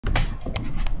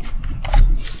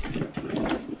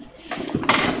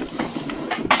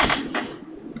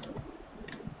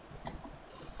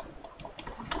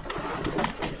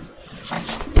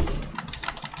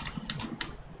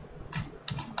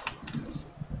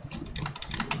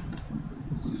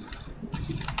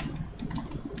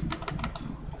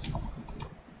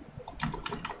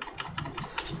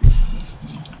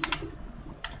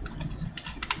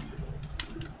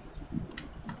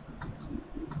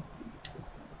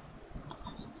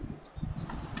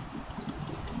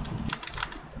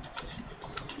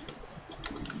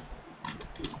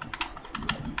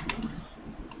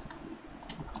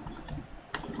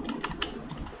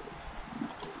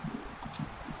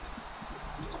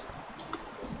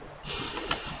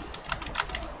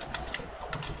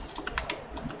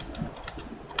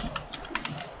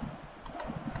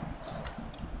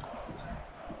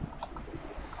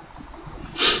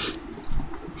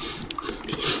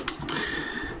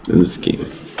in this game.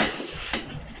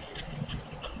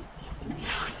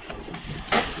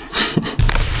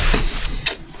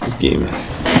 This game.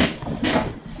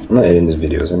 I'm not editing these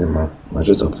videos anymore. I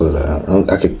just upload that out.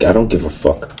 I don't give a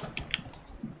fuck.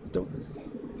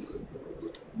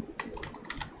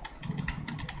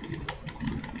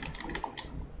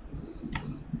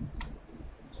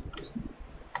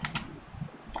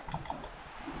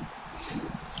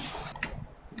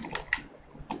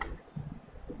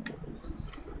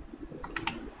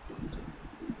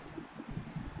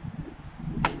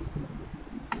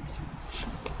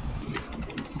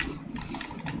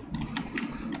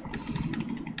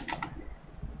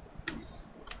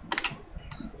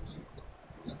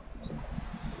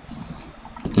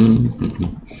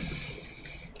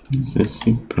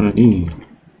 Sexy party.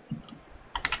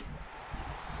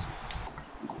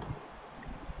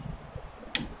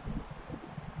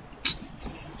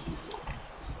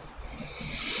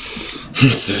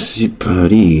 Sexy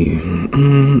party.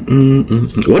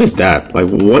 What is that? Like,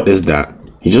 what is that?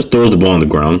 He just throws the ball on the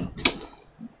ground.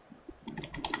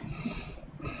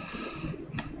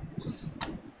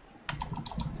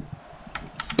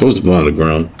 Throws the ball on the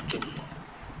ground.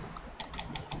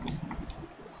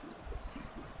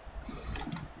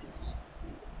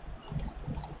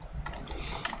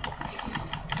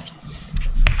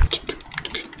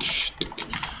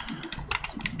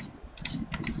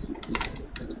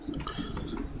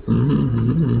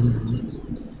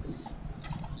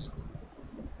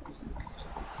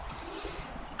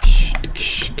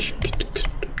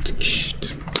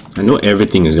 I know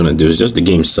everything he's gonna do. It's just the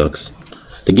game sucks.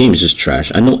 The game is just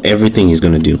trash. I know everything he's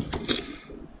gonna do.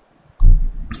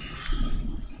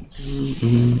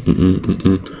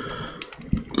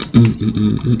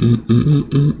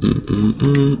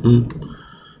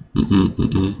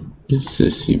 It's a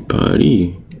sexy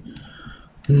party.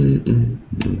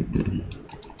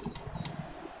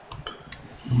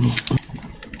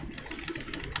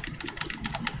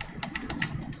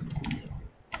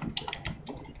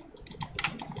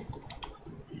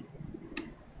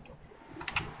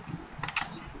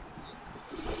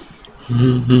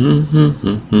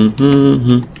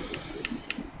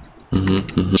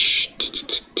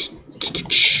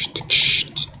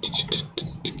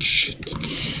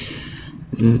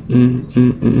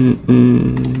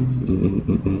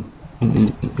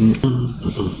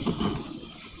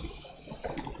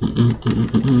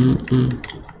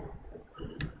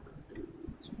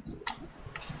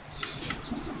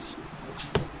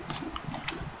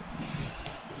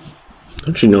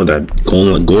 Don't you know that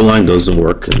goal line doesn't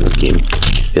work in this game?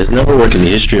 It's never worked in the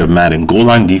history of Madden. Goal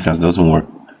line defense doesn't work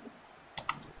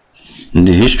in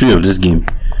the history of this game.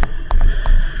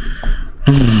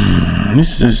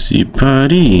 This is the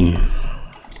party.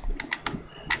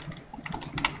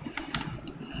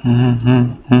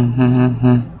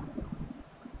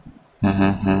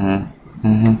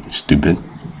 Stupid.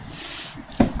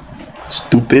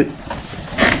 Stupid.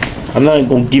 I'm not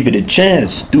gonna give it a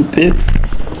chance, stupid.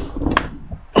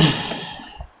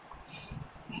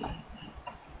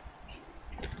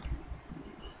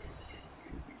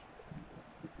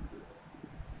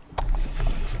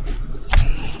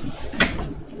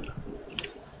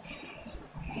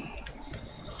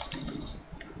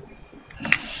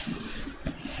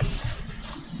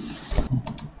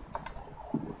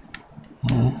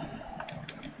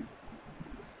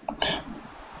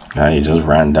 Now he just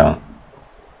ran down.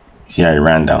 See how he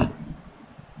ran down?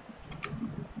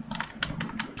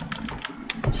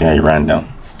 See how he ran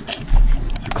down?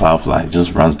 It's a cloud fly. He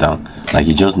just runs down. Like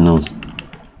he just knows.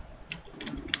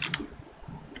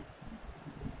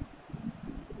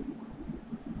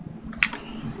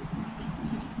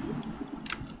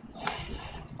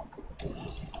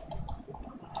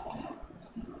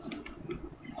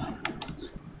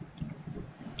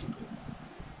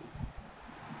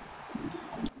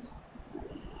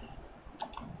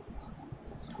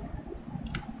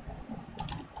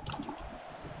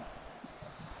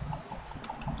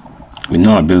 With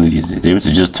no abilities, he's able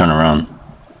to just turn around.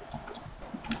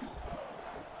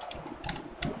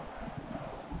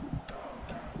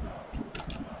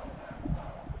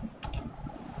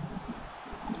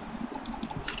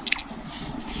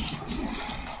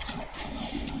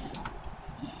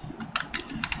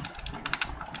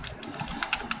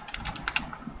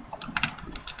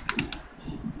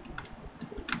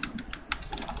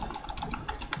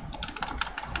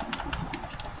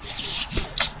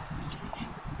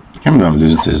 I can't believe I'm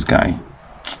losing to this guy.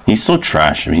 He's so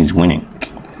trash. I mean, he's winning.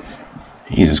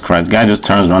 Jesus Christ. This guy just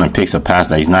turns around and picks a pass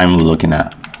that he's not even looking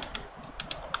at.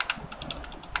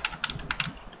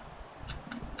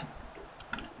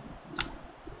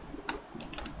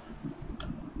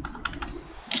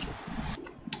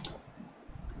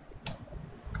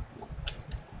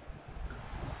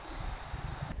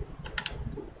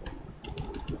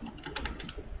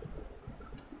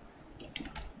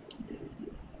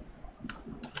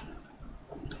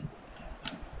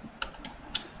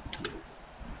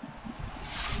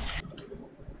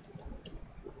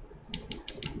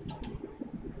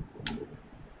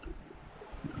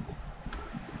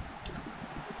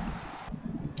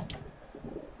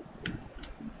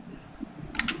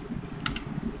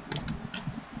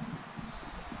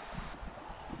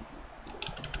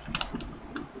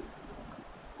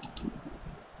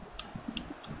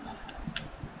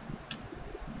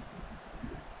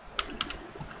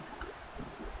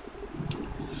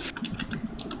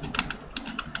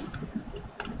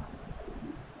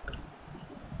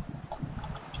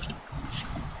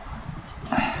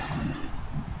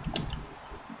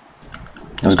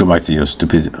 Let's go back to your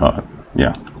stupid,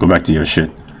 yeah, go back to your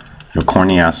shit. Your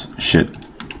corny ass shit.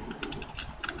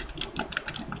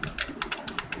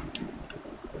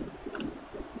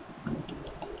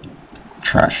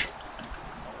 Trash.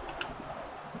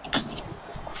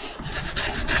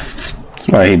 That's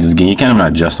why I hate this game. You can't even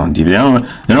adjust on defense.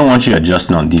 They don't want you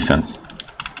adjusting on defense.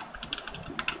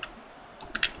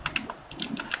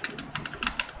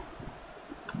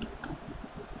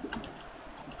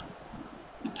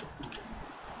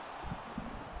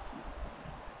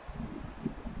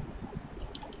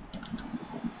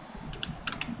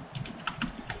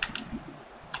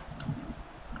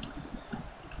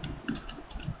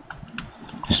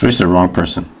 I switched to the wrong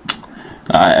person.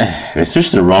 I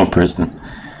switched to the wrong person.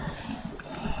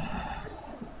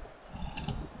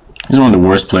 He's one of the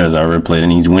worst players I ever played,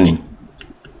 and he's winning.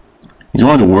 He's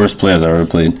one of the worst players I ever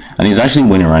played, and he's actually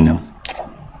winning right now.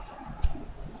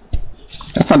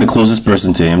 That's not the closest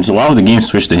person to him, so why would the game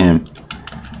switch to him?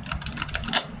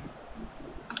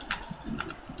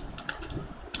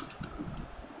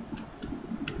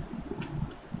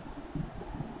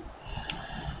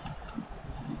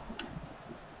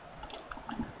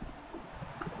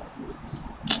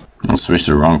 I switched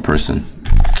to the wrong person.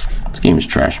 This game is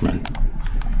trash, man.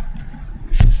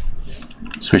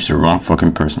 Switch to the wrong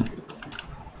fucking person.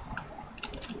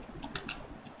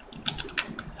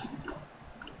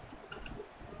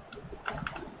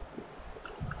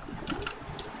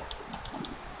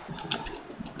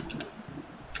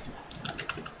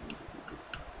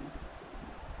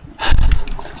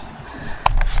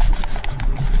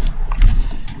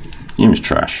 Game is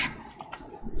trash.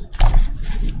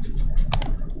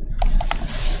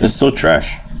 It's so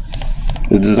trash.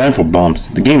 It's designed for bombs.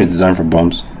 The game is designed for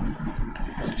bombs.